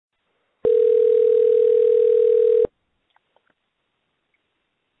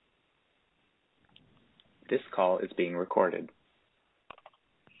This call is being recorded.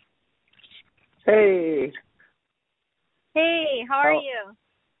 Hey. Hey, how are you?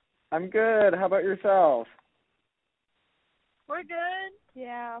 I'm good. How about yourself? We're good.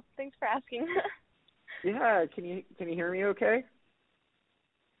 Yeah, thanks for asking. Yeah, can you hear me okay?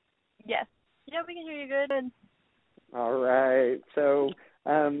 Yes. Yeah, we can hear you good. All right. So,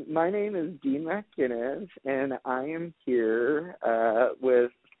 my name is Dean McGinnis, and I am here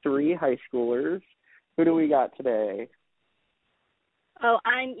with 3 high schoolers. Who do we got today? Oh,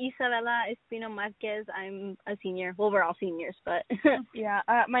 I'm Isabella Espino Marquez. I'm a senior. Well, we're all seniors, but yeah.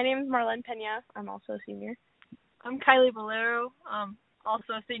 My name is Marlene Pena. I'm also a senior. I'm Kylie Valero.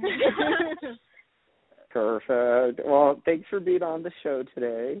 Also a senior. Perfect. Well, thanks for being on the show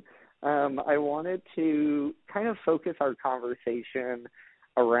today. I wanted to kind of focus our conversation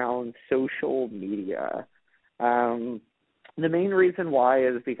around social media. The main reason why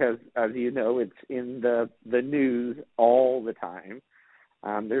is because, as you know, it's in the news all the time.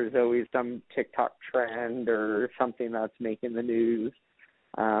 There's always some TikTok trend or something that's making the news.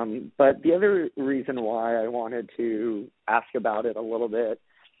 But the other reason why I wanted to ask about it a little bit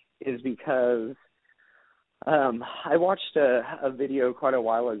is because I watched a video quite a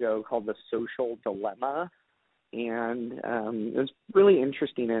while ago called The Social Dilemma, and it was really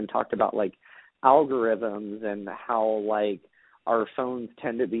interesting and talked about, like, algorithms and how, like, our phones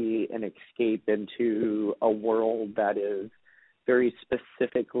tend to be an escape into a world that is very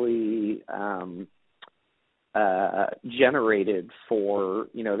specifically generated for,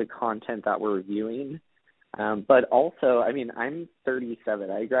 the content that we're viewing. But also, I mean, I'm 37.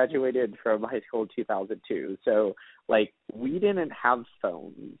 I graduated from high school in 2002. So, like, we didn't have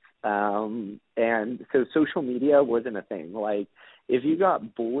phones. And so social media wasn't a thing. Like, if you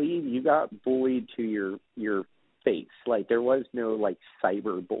got bullied to your face. Like, there was no, like,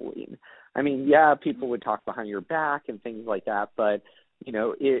 cyberbullying. I mean, yeah, people would talk behind your back and things like that, but,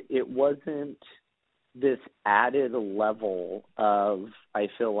 it wasn't this added level of, I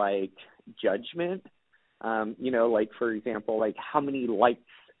feel like, judgment. Like, for example, like how many likes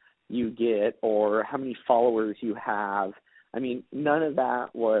you get or how many followers you have. I mean, none of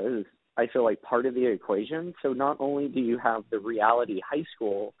that was, I feel like, part of the equation. So not only do you have the reality high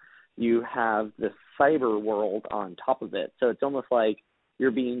school, you have the cyber world on top of it. So it's almost like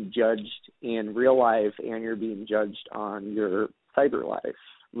you're being judged in real life and you're being judged on your cyber life.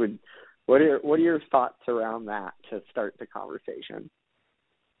 What are your thoughts around that to start the conversation?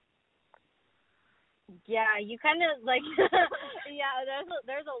 Yeah, you kind of like yeah,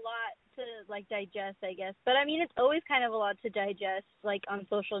 there's a lot to like digest, I guess. But I mean, it's always kind of a lot to digest, like on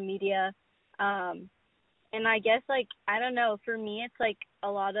social media. And I guess, like, I don't know, for me it's like a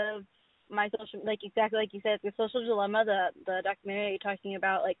lot of my social, like, exactly like you said, the Social Dilemma, the documentary you're talking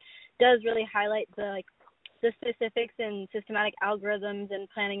about, like, does really highlight the specifics and systematic algorithms and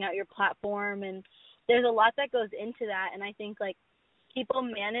planning out your platform, and there's a lot that goes into that. And I think, like, people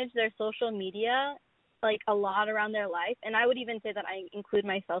manage their social media like a lot around their life, and I would even say that I include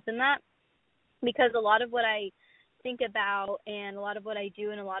myself in that, because a lot of what I think about and a lot of what I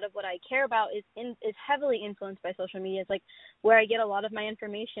do and a lot of what I care about is heavily influenced by social media. It's like where I get a lot of my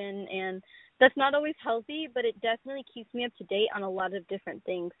information, and that's not always healthy, but it definitely keeps me up to date on a lot of different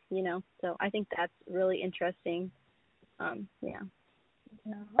things, So I think that's really interesting. Yeah.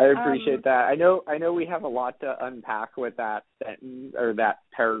 I appreciate that. I know we have a lot to unpack with that sentence or that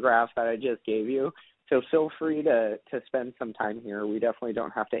paragraph that I just gave you. So feel free to spend some time here. We definitely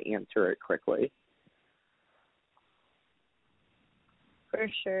don't have to answer it quickly. For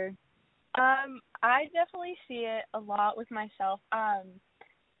sure. I definitely see it a lot with myself.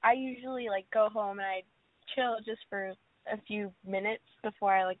 I usually, like, go home and I chill just for a few minutes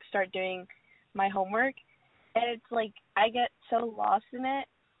before I, like, start doing my homework. And it's like I get so lost in it,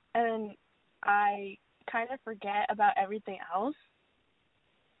 and I kind of forget about everything else.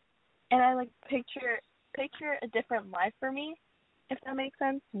 And I, like, picture a different life for me, if that makes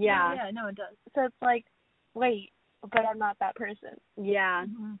sense. Yeah. Yeah, no, it does. So it's like, wait, but I'm not that person. Yeah.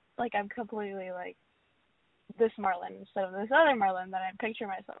 Mm-hmm. Like, I'm completely, like, this Marlene instead of this other Marlene that I picture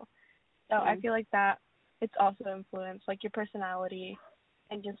myself. So I feel like that it's also influenced, like, your personality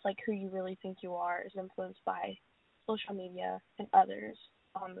and just, like, who you really think you are is influenced by social media and others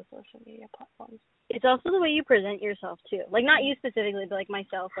on the social media platforms. It's also the way you present yourself too. Like, not you specifically, but like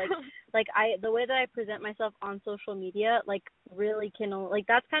myself. Like the way that I present myself on social media, like, really can, like,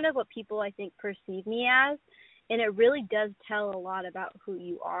 that's kind of what people, I think, perceive me as, and it really does tell a lot about who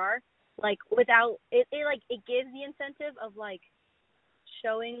you are. Like, without it like, it gives the incentive of, like,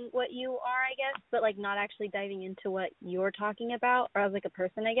 showing what you are, I guess, but, like, not actually diving into what you're talking about or as, like, a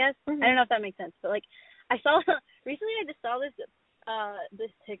person, I guess. Mm-hmm. I don't know if that makes sense, but, like, recently I just saw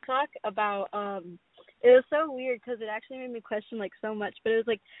this TikTok about it was so weird because it actually made me question like so much, but it was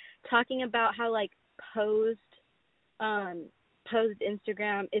like talking about how like posed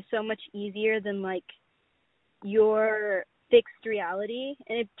Instagram is so much easier than like your fixed reality,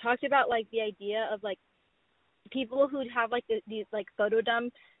 and it talked about like the idea of like people who'd have like these like photo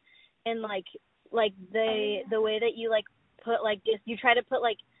dumps, and like the way that you like put like just you try to put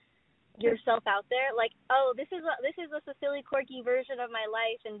like yourself out there, like, oh, this is a silly quirky version of my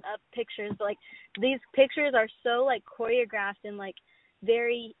life and of pictures, but like these pictures are so like choreographed and like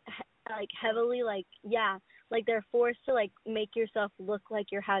very like heavily like like they're forced to like make yourself look like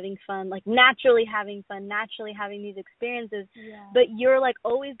you're having fun, like naturally having fun, naturally having these experiences, but you're like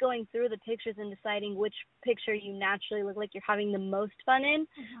always going through the pictures and deciding which picture you naturally look like you're having the most fun in,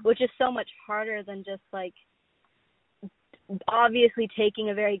 which is so much harder than just like obviously taking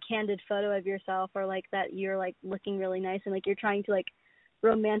a very candid photo of yourself, or like that you're like looking really nice and like you're trying to like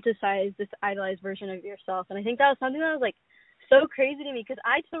romanticize this idolized version of yourself. And I think that was something that was like so crazy to me, because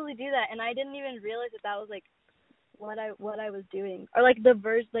I totally do that, and I didn't even realize that was like what I was doing, or like the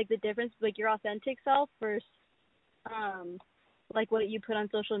difference like your authentic self versus like what you put on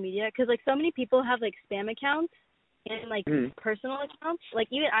social media, because like so many people have like spam accounts and like personal accounts. Like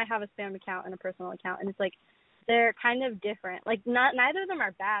even I have a spam account and a personal account, and it's like they're kind of different. Like neither of them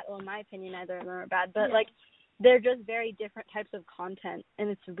are bad. Well, in my opinion, neither of them are bad. But like they're just very different types of content, and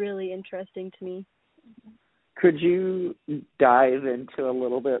it's really interesting to me. Could you dive into a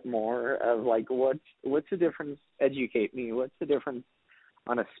little bit more of like what's the difference? Educate me. What's the difference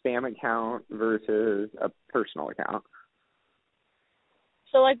on a spam account versus a personal account?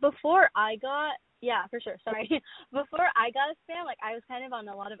 So like before I got for sure. Sorry. Before I got a spam, like I was kind of on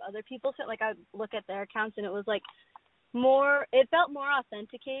a lot of other people's, like I would look at their accounts and it was like it felt more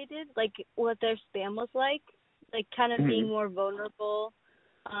authenticated, like what their spam was like kind of being more vulnerable,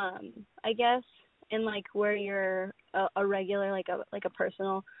 I guess, and like where you're a regular, like a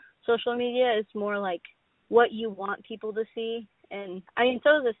personal social media is more like what you want people to see. And I mean,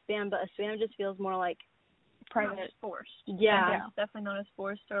 so is a spam, but a spam just feels more like private, forced. Yeah, definitely not as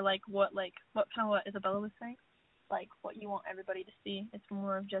forced, or like what Isabella was saying, like what you want everybody to see. It's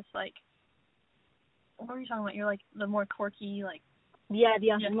more of just like, what were you talking about? You're like the more quirky, like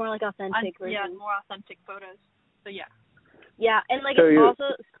more like authentic version. More authentic photos. So yeah, and like so it's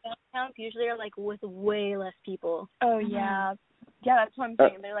also spam accounts usually are like with way less people. Oh yeah, that's what I'm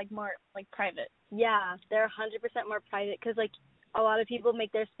saying. They're like more like private. Yeah, they're 100% more private, because like a lot of people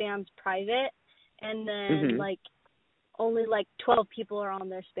make their spams private, and then like only like 12 people are on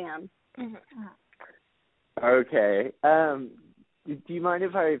their spam. Okay. Do you mind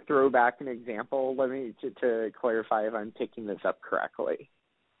if I throw back an example? Let me to clarify if I'm picking this up correctly.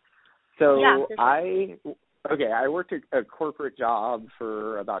 So I worked a corporate job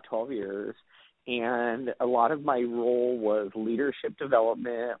for about 12 years, and a lot of my role was leadership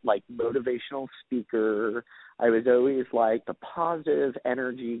development, like motivational speaker. I was always like the positive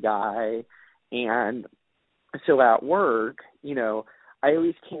energy guy. And so at work, I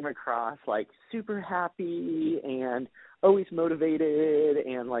always came across like super happy and always motivated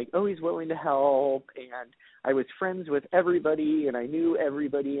and like always willing to help, and I was friends with everybody and I knew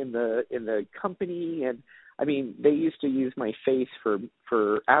everybody in the company. And I mean, they used to use my face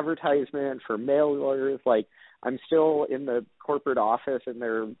for advertisement, for mailers. Like I'm still in the corporate office in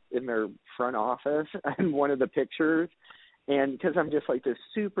their front office in one of the pictures, and because I'm just like this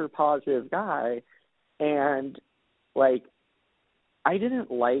super positive guy. And like I didn't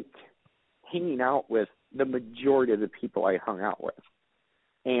like hanging out with the majority of the people I hung out with.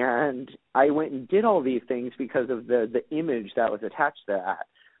 And I went and did all these things because of the image that was attached to that.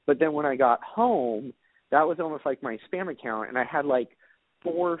 But then when I got home, that was almost like my spam account, and I had like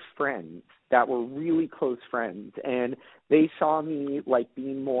 4 friends that were really close friends, and they saw me like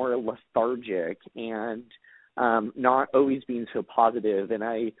being more lethargic and not always being so positive. And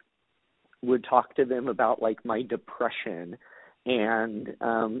I would talk to them about like my depression. And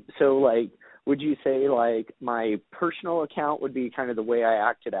so like, would you say like my personal account would be kind of the way I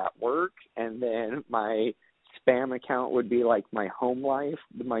acted at work, and then my spam account would be like my home life,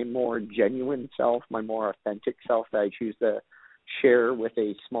 my more genuine self, my more authentic self that I choose to share with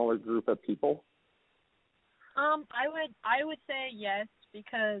a smaller group of people? I would say yes,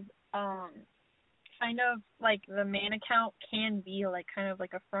 because kind of like the main account can be like kind of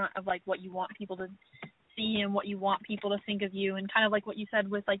like a front of like what you want people to see and what you want people to think of you, and kind of like what you said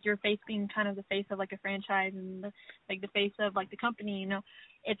with like your face being kind of the face of like a franchise and the face of like the company,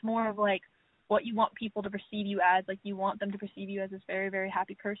 it's more of like what you want people to perceive you as. Like you want them to perceive you as this very, very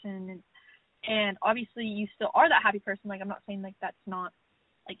happy person, and And obviously you still are that happy person. Like, I'm not saying like that's not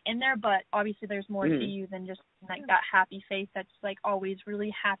like in there, but obviously there's more to you than just like that happy face that's like always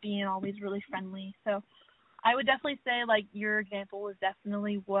really happy and always really friendly. So I would definitely say like your example is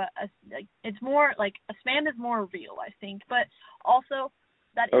definitely what it's more like a spam is more real, I think, but also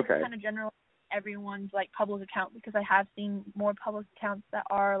that is kind of general everyone's like public account, because I have seen more public accounts that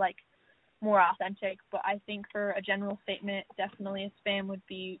are like more authentic, but I think for a general statement, definitely a spam would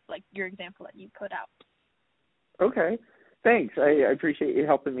be like your example that you put out. Okay. Thanks. I appreciate you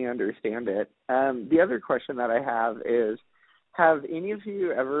helping me understand it. The other question that I have any of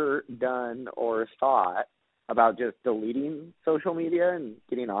you ever done or thought about just deleting social media and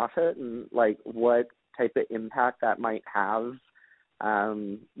getting off it, and like what type of impact that might have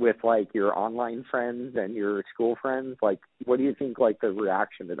with like your online friends and your school friends? Like, what do you think like the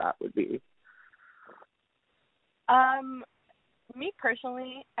reaction to that would be? Me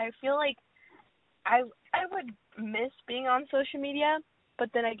personally, I feel like I would miss being on social media, but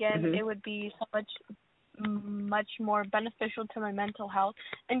then again, it would be so much more beneficial to my mental health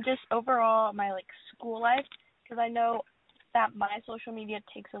and just overall my like school life, because I know that my social media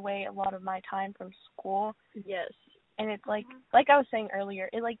takes away a lot of my time from school. Yes. And it's like I was saying earlier,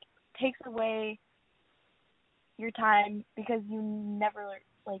 it like takes away your time because you never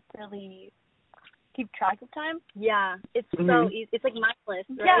like really keep track of time. Yeah, it's so easy. It's like mindless,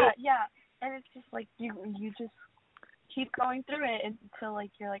 right? Yeah, and it's just like you just keep going through it until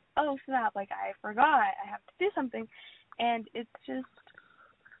like you're like, oh snap, like I forgot, I have to do something, and it's just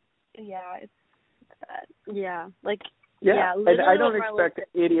it's bad. Yeah, like yeah and I don't expect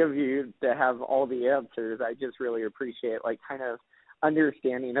any of you to have all the answers. I just really appreciate like kind of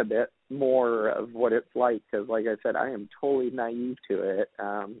understanding a bit more of what it's like, because like I said, I am totally naive to it,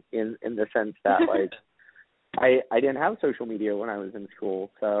 in the sense that like I didn't have social media when I was in school.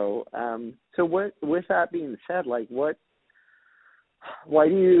 So so what, with that being said, like why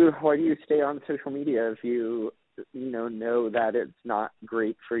do you stay on social media if you know that it's not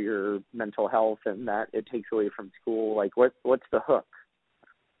great for your mental health and that it takes away from school? Like what's the hook?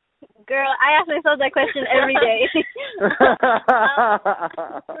 Girl, I ask myself that question every day.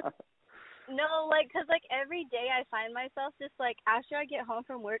 No, like, because, like, every day I find myself just, like, after I get home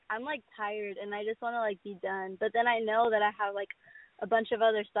from work, I'm, like, tired, and I just want to, like, be done. But then I know that I have, like, a bunch of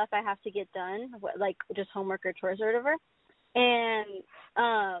other stuff I have to get done, like, just homework or chores or whatever. And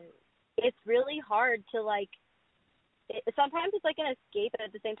it's really hard to, like, sometimes it's like an escape, but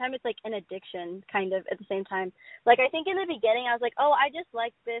at the same time it's like an addiction kind of at the same time. Like, I think in the beginning I was like, oh, I just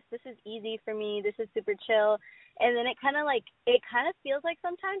like this is easy for me, this is super chill, and then it kind of feels like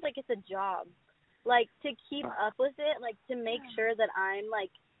sometimes like it's a job, like to keep up with it, like to make sure that I'm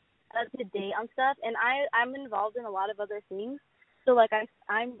like up to date on stuff, and I'm involved in a lot of other things, so like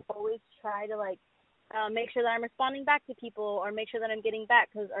I'm always try to like make sure that I'm responding back to people, or make sure that I'm getting back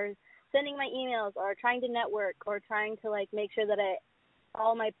or sending my emails, or trying to network, or trying to like make sure that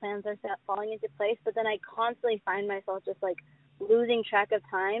all my plans are falling into place. But then I constantly find myself just like losing track of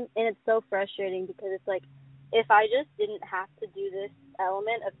time, and it's so frustrating because it's like if I just didn't have to do this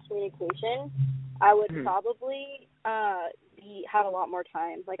element of communication, I would probably have a lot more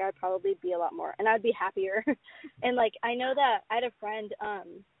time. Like I'd probably be a lot more, and I'd be happier. And like I know that I had a friend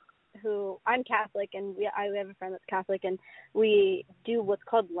who, I'm Catholic, and I have a friend that's Catholic, and we do what's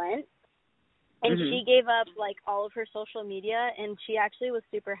called Lent. And she gave up, like, all of her social media, and she actually was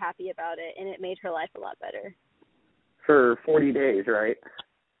super happy about it, and it made her life a lot better. For 40 days, right?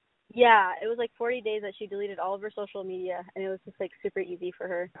 Yeah, it was, like, 40 days that she deleted all of her social media, and it was just, like, super easy for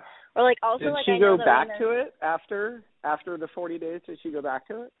her. Or, like, also, did like, she I know go that back to it after the 40 days? Did she go back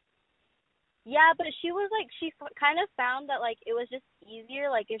to it? Yeah, but she was, like, she kind of found that, like, it was just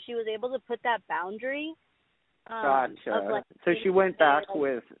easier, like, if she was able to put that boundary. Gotcha. Of, like, so she went back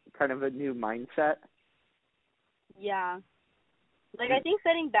with kind of a new mindset? Yeah. Like, I think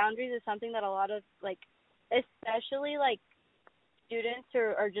setting boundaries is something that a lot of, like, especially, like, students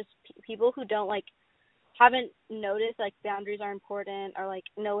or just people who don't, like, haven't noticed, like, boundaries are important, or, like,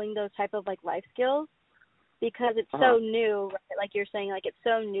 knowing those type of, like, life skills, because it's so new, right? Like you're saying, like, it's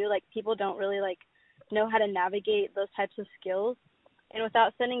so new, like, people don't really, like, know how to navigate those types of skills. And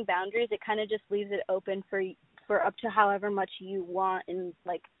without setting boundaries, it kind of just leaves it open for up to however much you want, and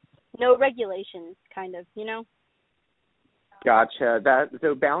like no regulations, kind of, you know? Gotcha.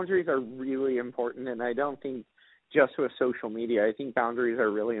 So boundaries are really important, and I don't think just with social media. I think boundaries are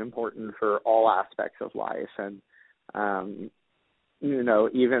really important for all aspects of life, and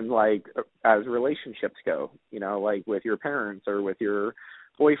even like as relationships go, like with your parents or with your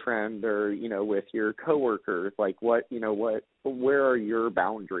boyfriend or, you know, with your coworkers, like what, you know, where are your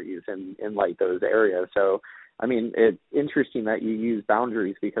boundaries in like those areas? So, I mean, it's interesting that you use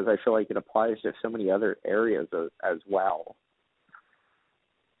boundaries because I feel like it applies to so many other areas as well.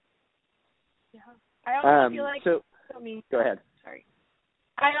 Yeah. I also feel like go ahead. Sorry.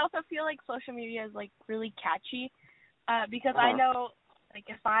 I also feel like social media is like really catchy, because I know, like,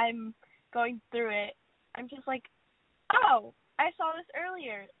 if I'm going through it, I'm just like, oh, I saw this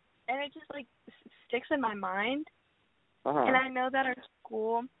earlier, and it just like sticks in my mind. And I know that our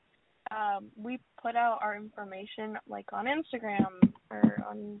school, we put out our information like on Instagram or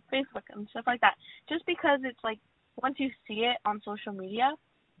on Facebook and stuff like that, just because it's like once you see it on social media,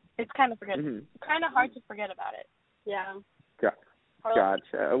 it's kind of kind of hard to forget about it. Yeah.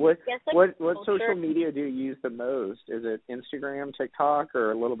 Gotcha. What social media do you use the most? Is it Instagram, TikTok,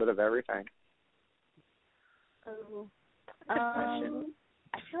 or a little bit of everything? I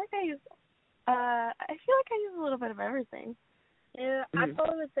feel like I use a little bit of everything. Yeah, I'd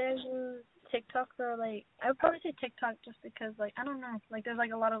probably say I use TikTok or like I would probably say TikTok just because like I don't know, like there's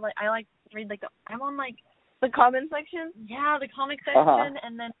like a lot of like I like read like I'm on like the comment section. Yeah, the comic section,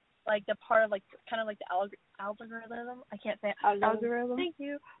 and then like the part of like kind of like the algorithm. I can't say it. Algorithm. Thank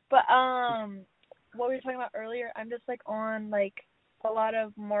you. But what we were talking about earlier, I'm just like on like a lot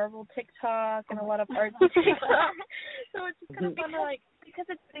of Marvel TikTok and a lot of art TikTok. So it's just kind of fun to like because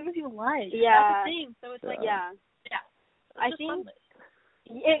it's things you like. Yeah. That's the thing. So it's like yeah. I think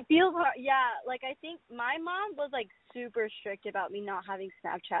it feels hard. Yeah, like I think my mom was like super strict about me not having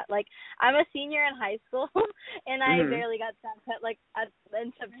Snapchat. Like I'm a senior in high school and I barely got Snapchat like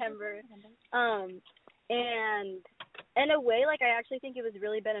in September. And in a way, like I actually think it was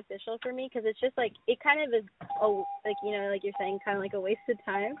really beneficial for me because it's just like it kind of is like you know like you're saying kind of like a waste of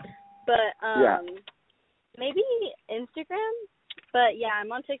time. But maybe Instagram. But yeah,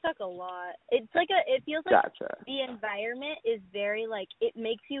 I'm on TikTok a lot. It's like it feels like the environment is very like it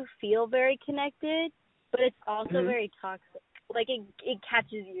makes you feel very connected, but it's also very toxic. Like it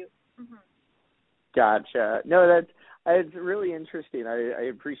catches you. Gotcha. No, it's really interesting. I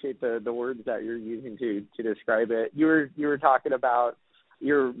appreciate the words that you're using to describe it. You were talking about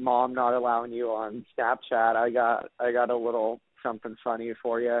your mom not allowing you on Snapchat. I got a little something funny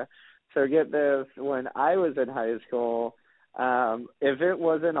for you. So get this, when I was in high school, if it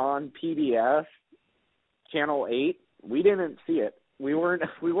wasn't on PBS Channel 8, we didn't see it. We weren't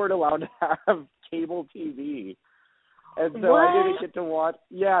allowed to have cable TV. And so I didn't get to watch.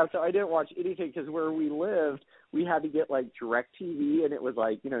 Yeah, so I didn't watch anything because where we lived, we had to get like DirecTV, and it was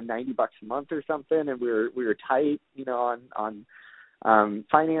like $90 a month or something, and we were tight, on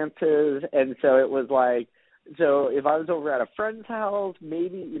finances, and so it was like. So if I was over at a friend's house,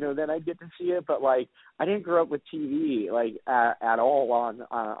 maybe, then I'd get to see it. But, like, I didn't grow up with TV, like, at all on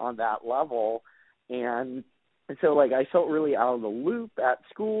that level. And so, like, I felt really out of the loop at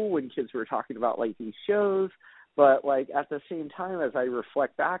school when kids were talking about, like, these shows. But, like, at the same time, as I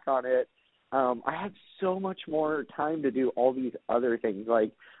reflect back on it, I had so much more time to do all these other things.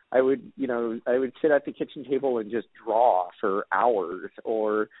 Like, I would sit at the kitchen table and just draw for hours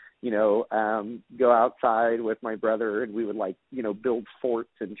or – go outside with my brother and we would build forts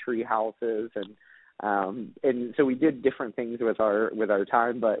and tree houses and so we did different things with our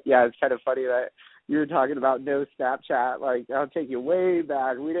time. But yeah, it's kind of funny that you're talking about no Snapchat. Like I'll take you way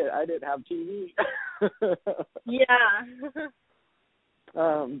back. I didn't have TV. Yeah.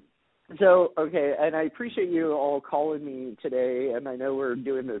 So okay, and I appreciate you all calling me today, and I know we're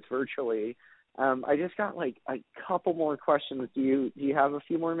doing this virtually. I just got like a couple more questions. Do you have a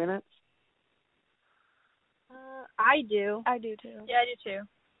few more minutes? I do. I do too. Yeah, I do too.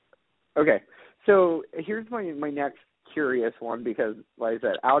 Okay. So here's my next curious one because, like I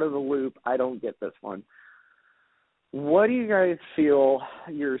said, out of the loop, I don't get this one. What do you guys feel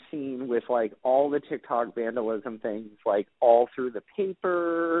you're seeing with like all the TikTok vandalism things, like all through the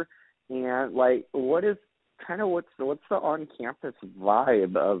paper, and like what's the on-campus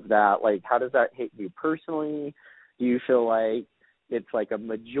vibe of that? Like, how does that hit you personally? Do you feel like it's like a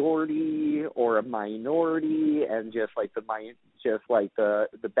majority or a minority, and just like the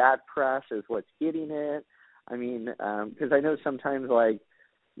bad press is what's getting it? I mean, because I know sometimes a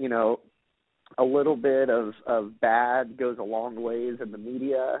little bit of bad goes a long ways in the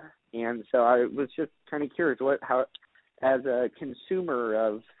media, and so I was just kind of curious how. As a consumer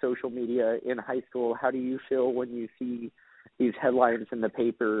of social media in high school, how do you feel when you see these headlines in the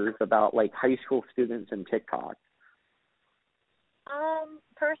papers about like high school students and TikTok?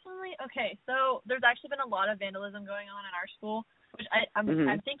 Personally, okay, so there's actually been a lot of vandalism going on in our school, which I'm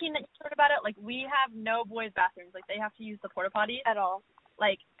thinking that you heard about it. Like we have no boys' bathrooms, like they have to use the porta potties at all.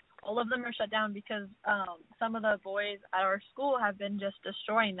 like all of them are shut down because some of the boys at our school have been just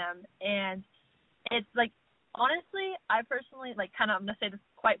destroying them. And it's like, honestly, I personally, like, kind of, I'm going to say this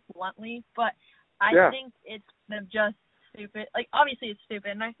quite bluntly, but I think it's just stupid. Like, obviously it's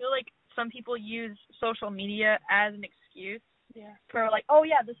stupid, and I feel like some people use social media as an excuse for, like, oh,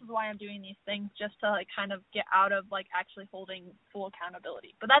 yeah, this is why I'm doing these things, just to, like, kind of get out of, like, actually holding full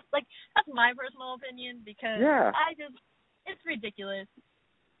accountability. But that's my personal opinion, because it's ridiculous.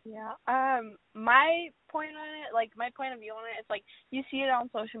 Yeah. My point on it, like, my point of view on it, it's like, you see it on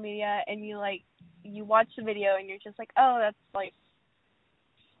social media, and you watch the video, and you're just like, oh, that's, like,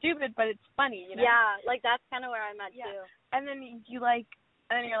 stupid, but it's funny, you know? Yeah, like, that's kind of where I'm at, too. And then you're like,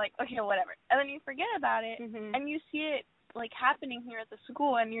 okay, whatever. And then you forget about it, and you see it, like, happening here at the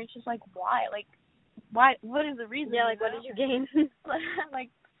school, and you're just like, why? Like, why? What is the reason? Yeah, like, what is your gain? Like,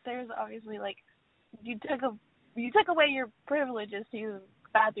 there's obviously, like, you took away your privileges to use the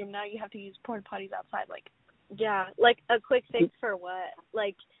bathroom. Now you have to use porta potties outside. Like, yeah, like, a quick fix for what?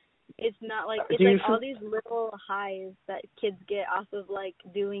 Like, it's not like, it's like all these little highs that kids get off of, like,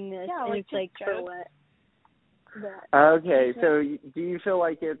 doing this, and it's like, for what? Okay, so do you feel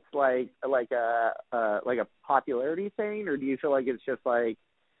like it's like a popularity thing, or do you feel like it's just like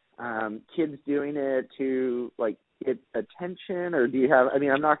kids doing it to, like, get attention, or do you have? I mean,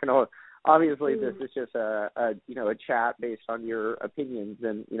 I'm not going to. Obviously, this is just a chat based on your opinions,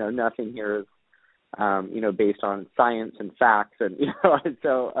 and nothing here is based on science and facts, and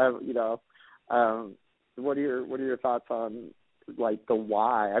so what are your thoughts on, like, the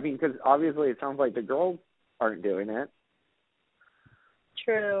why? I mean, because obviously it sounds like the girls aren't doing it.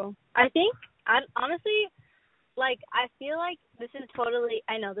 True. I think, honestly, like, I feel like this is totally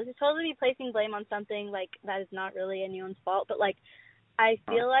placing blame on something, like, that is not really anyone's fault, but, like, I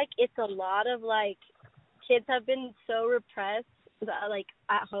feel like it's a lot of, like, kids have been so repressed, like,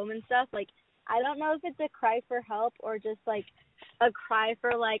 at home and stuff. Like, I don't know if it's a cry for help or just, like, a cry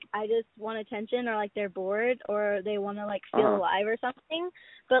for, like, I just want attention, or, like, they're bored, or they want to, like, feel alive or something.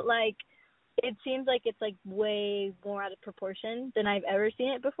 But, like, it seems like it's, like, way more out of proportion than I've ever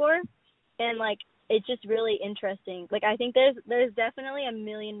seen it before. And, like, it's just really interesting. Like, I think there's definitely a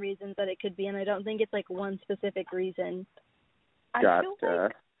million reasons that it could be, and I don't think it's, like, one specific reason. Gotcha.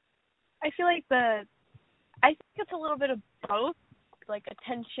 I feel like I think it's a little bit of both, like,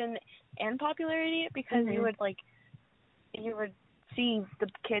 attention and popularity, because you would see the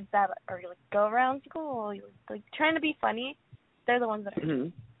kids that are, like, go around school, like, trying to be funny. They're the ones that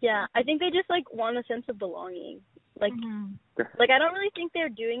are. Yeah, I think they just, like, want a sense of belonging. Like, like, I don't really think they're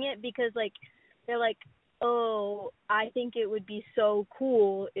doing it because, like, they're like, oh, I think it would be so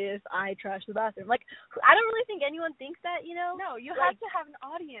cool if I trash the bathroom. Like, I don't really think anyone thinks that, No, you have to have an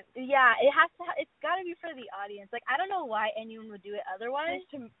audience. Yeah, it's got to be for the audience. Like, I don't know why anyone would do it otherwise.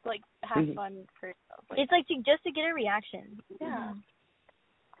 Just to, like, have fun for yourself. Like, it's like just to get a reaction. Yeah.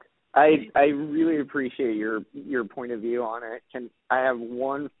 I really appreciate your point of view on it. I have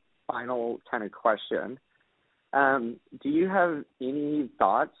one final kind of question. Do you have any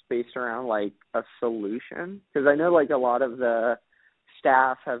thoughts based around, like, a solution? Because I know, like, a lot of the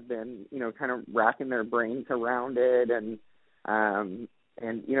staff have been, kind of racking their brains around it, and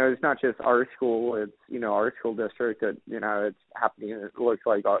it's not just our school, it's, our school district, it's happening, it looks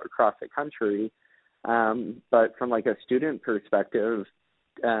like, all across the country. But from, like, a student perspective,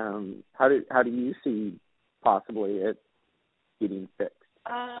 how do you see possibly it getting fixed?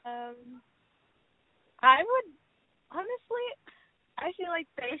 I would, honestly, I feel like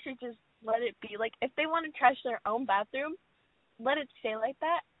they should just let it be. Like, if they want to trash their own bathroom, let it stay like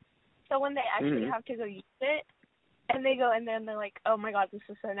that. So when they actually have to go use it, and they go, and then they're like, oh my God, this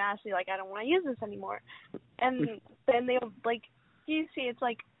is so nasty, like, I don't want to use this anymore. And then they'll, like, you see, it's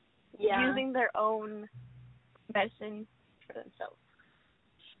like using their own medicine for themselves.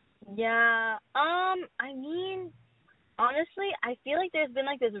 Yeah. I mean, honestly, I feel like there's been,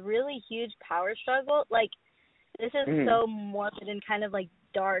 like, this really huge power struggle. Like, this is so morbid and kind of, like,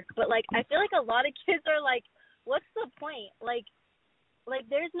 dark, but, like, I feel like a lot of kids are like, what's the point? Like,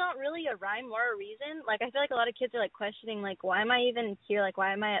 there's not really a rhyme or a reason. Like, I feel like a lot of kids are, like, questioning, like, why am I even here? Like,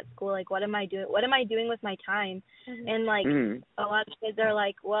 why am I at school? Like, what am I doing? What am I doing with my time? And, like, a lot of kids are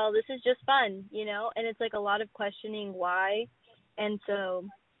like, well, this is just fun, And it's, like, a lot of questioning why. And so,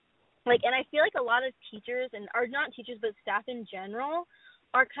 like, and I feel like a lot of teachers, or not teachers, but staff in general,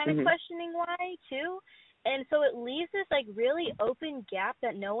 are kind of questioning why, too. And so it leaves this, like, really open gap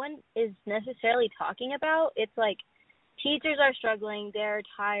that no one is necessarily talking about. It's like, teachers are struggling, they're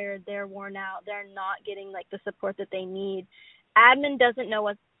tired, they're worn out, they're not getting, like, the support that they need. Admin doesn't know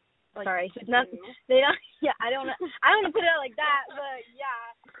what like, sorry, to not do. they don't. Yeah, I don't want to put it out like that, but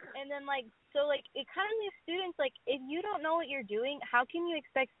yeah. And then like so like it kind of leaves students like if you don't know what you're doing, how can you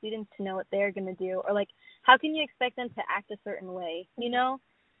expect students to know what they're gonna do, or like how can you expect them to act a certain way, you know?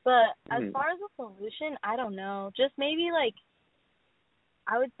 But as far as a solution, I don't know. Just maybe like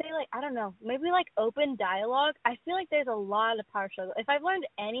I would say like I don't know, maybe like open dialogue. I feel like there's a lot of power struggle. If I've learned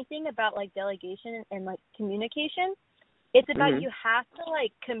anything about like delegation and like communication, it's about you have to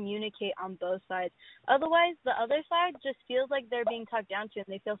like communicate on both sides. Otherwise, the other side just feels like they're being talked down to and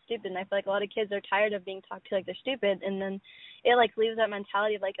they feel stupid. And I feel like a lot of kids are tired of being talked to like they're stupid, and then it like leaves that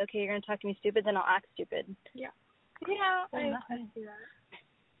mentality of like, okay, you're gonna talk to me stupid, then I'll act stupid. Yeah, I see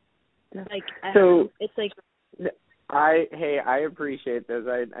that. Like so it's like I appreciate this.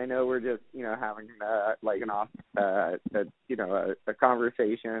 I know we're just having like an off a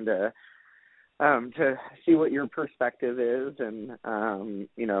conversation to see what your perspective is, and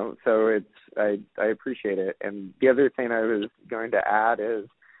so it's I appreciate it. And the other thing I was going to add is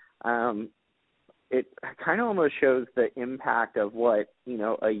it kind of almost shows the impact of what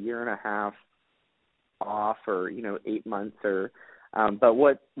a year and a half off, or 8 months, or but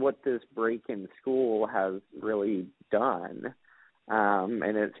what this break in school has really done.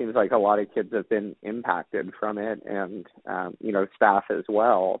 And it seems like a lot of kids have been impacted from it, and staff as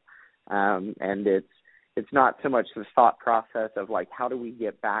well. And it's not so much the thought process of like how do we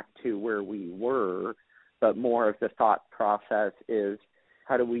get back to where we were, but more of the thought process is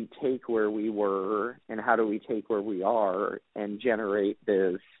how do we take where we were and how do we take where we are and generate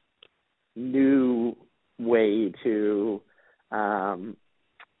this new way to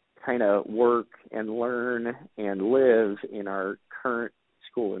kind of work and learn and live in our current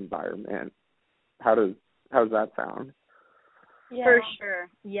school environment. How does that sound? Yeah. For sure.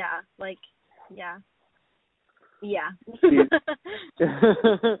 Yeah. Like, yeah. Yeah.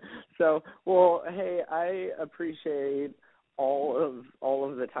 So, well, hey, I appreciate all of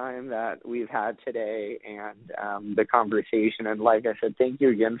the time that we've had today and the conversation. And like I said, thank you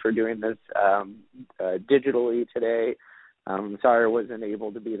again for doing this digitally today. Sorry I wasn't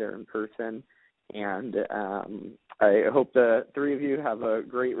able to be there in person. And I hope the three of you have a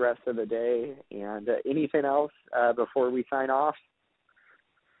great rest of the day. And anything else before we sign off?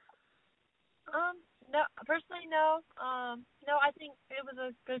 No, personally, no. No, I think it was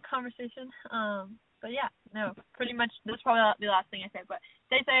a good conversation. But yeah, no, pretty much this is probably the last thing I say. But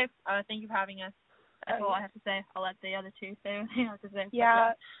stay safe. Thank you for having us. That's all I have to say. I'll let the other two say what they have to say.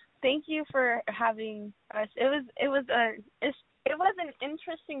 Yeah. Thank you for having us. It was an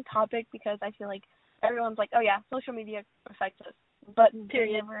interesting topic because I feel like everyone's like, oh yeah, social media affects us, but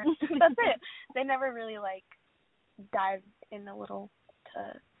period. That's it. They never really like dive in a little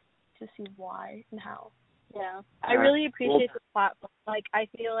to see why and how. Yeah, I really appreciate the platform. Like, I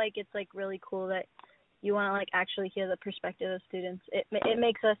feel like it's like really cool that you want to like actually hear the perspective of students. It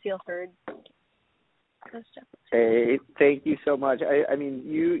makes us feel heard. Hey, thank you so much. I mean,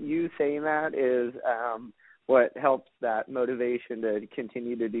 you saying that is what helps that motivation to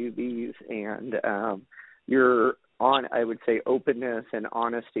continue to do these, and I would say openness and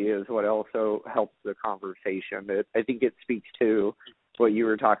honesty is what also helps the conversation. I think it speaks to what you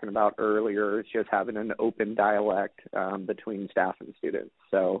were talking about earlier, is just having an open dialect between staff and students.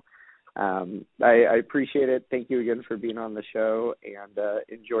 So I appreciate it. Thank you again for being on the show, and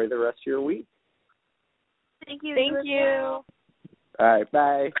enjoy the rest of your week. Thank you. Thank you. All right,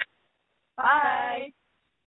 bye. Bye.